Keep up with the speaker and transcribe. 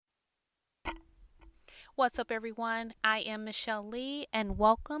What's up, everyone? I am Michelle Lee, and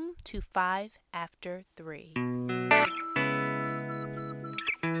welcome to 5 After 3.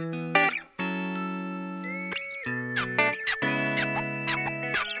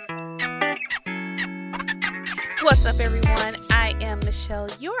 What's up, everyone? I am Michelle,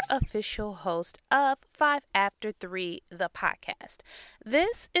 your official host of 5 After 3, the podcast.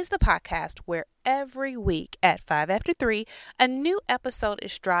 This is the podcast where every week at 5 After 3, a new episode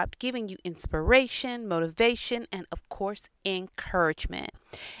is dropped, giving you inspiration, motivation, and of course, encouragement.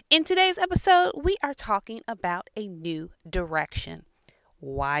 In today's episode, we are talking about a new direction.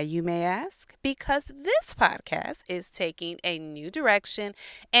 Why, you may ask? Because this podcast is taking a new direction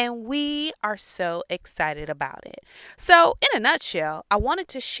and we are so excited about it. So, in a nutshell, I wanted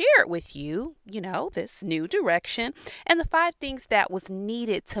to share it with you, this new direction and the 5 things that was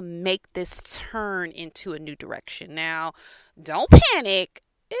needed to make this turn into a new direction. Now, don't panic.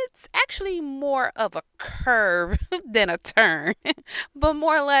 It's actually more of a curve than a turn, but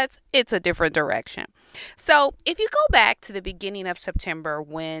more or less, it's a different direction. So if you go back to the beginning of September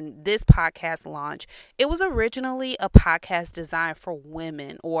when this podcast launched, it was originally a podcast designed for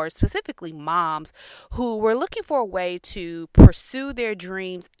women, or specifically moms, who were looking for a way to pursue their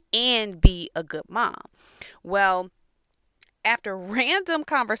dreams and be a good mom. Well, after random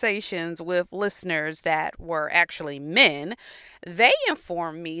conversations with listeners that were actually men, they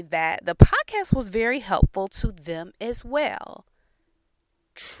informed me that the podcast was very helpful to them as well.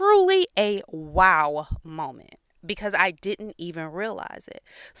 Truly a wow moment, because I didn't even realize it.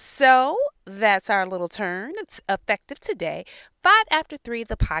 So that's our little turn. It's effective today. 5 After 3,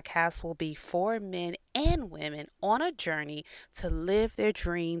 the podcast will be for men and women on a journey to live their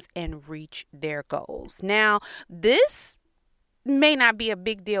dreams and reach their goals. Now, this may not be a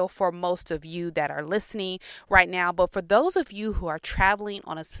big deal for most of you that are listening right now, but for those of you who are traveling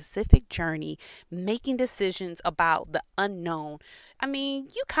on a specific journey, making decisions about the unknown,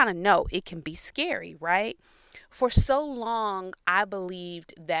 you kind of know it can be scary, right? For so long, I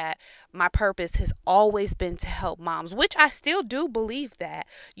believed that my purpose has always been to help moms, which I still do believe that,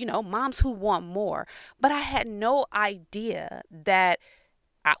 moms who want more, but I had no idea that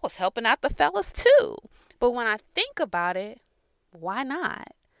I was helping out the fellas too. But when I think about it, why not?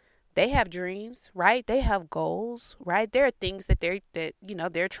 They have dreams, right? They have goals, right? There are things that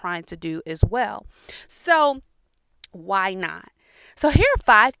they're trying to do as well. So why not? So here are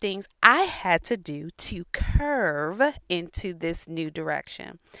 5 things I had to do to curve into this new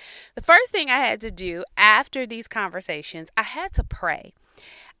direction. The first thing I had to do after these conversations, I had to pray.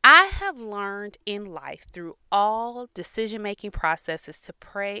 I have learned in life through all decision-making processes to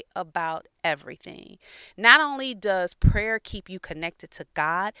pray about everything. Not only does prayer keep you connected to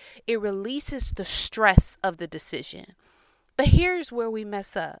God, it releases the stress of the decision. But here's where we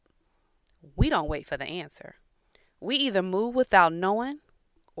mess up. We don't wait for the answer. We either move without knowing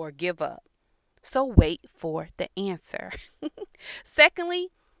or give up. So wait for the answer. Secondly,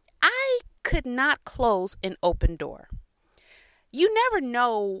 I could not close an open door. You never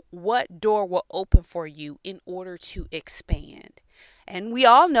know what door will open for you in order to expand. And we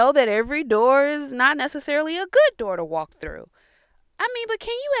all know that every door is not necessarily a good door to walk through. But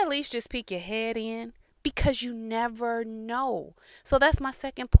can you at least just peek your head in? Because you never know. So that's my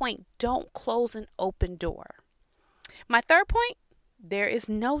second point. Don't close an open door. My third point, there is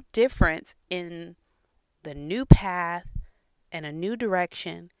no difference in the new path and a new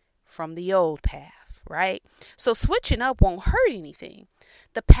direction from the old path. Right? So switching up won't hurt anything.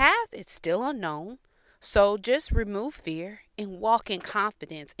 The path is still unknown. So just remove fear and walk in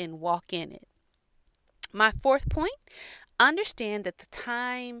confidence and walk in it. My fourth point, understand that the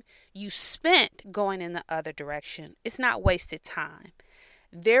time you spent going in the other direction is not wasted time.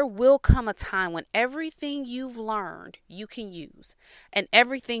 There will come a time when everything you've learned you can use, and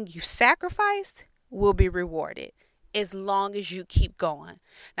everything you sacrificed will be rewarded. As long as you keep going.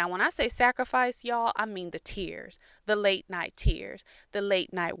 Now, when I say sacrifice, y'all, I mean the tears, the late night tears, the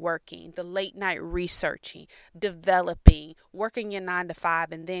late night working, the late night researching, developing, working your 9 to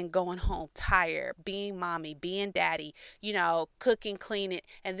 5 and then going home tired, being mommy, being daddy, cooking, cleaning.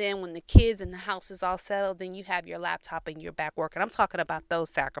 And then when the kids in the house is all settled, then you have your laptop and you're back working. I'm talking about those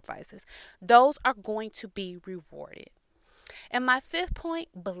sacrifices. Those are going to be rewarded. And my fifth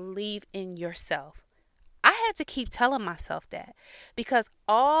point, believe in yourself. I had to keep telling myself that because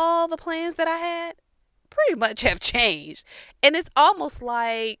all the plans that I had pretty much have changed. And it's almost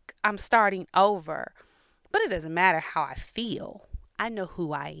like I'm starting over. But it doesn't matter how I feel. I know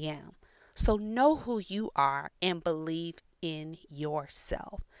who I am. So know who you are and believe in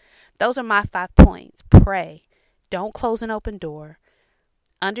yourself. Those are my 5 points. Pray. Don't close an open door.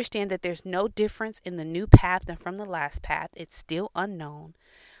 Understand that there's no difference in the new path than from the last path. It's still unknown.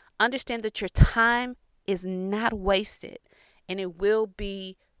 Understand that your time is not wasted and it will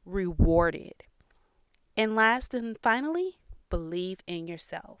be rewarded. And last and finally, believe in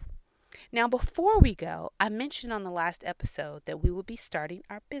yourself. Now, before we go, I mentioned on the last episode that we will be starting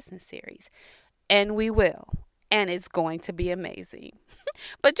our business series. And we will. And it's going to be amazing.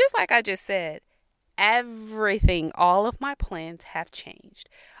 But just like I just said, everything, all of my plans have changed.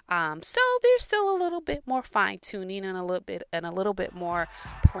 So there's still a little bit more fine tuning and a little bit more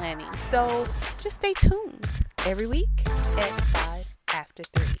planning. So just stay tuned every week at 5 after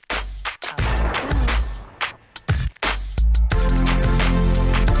 3. I'll see you soon.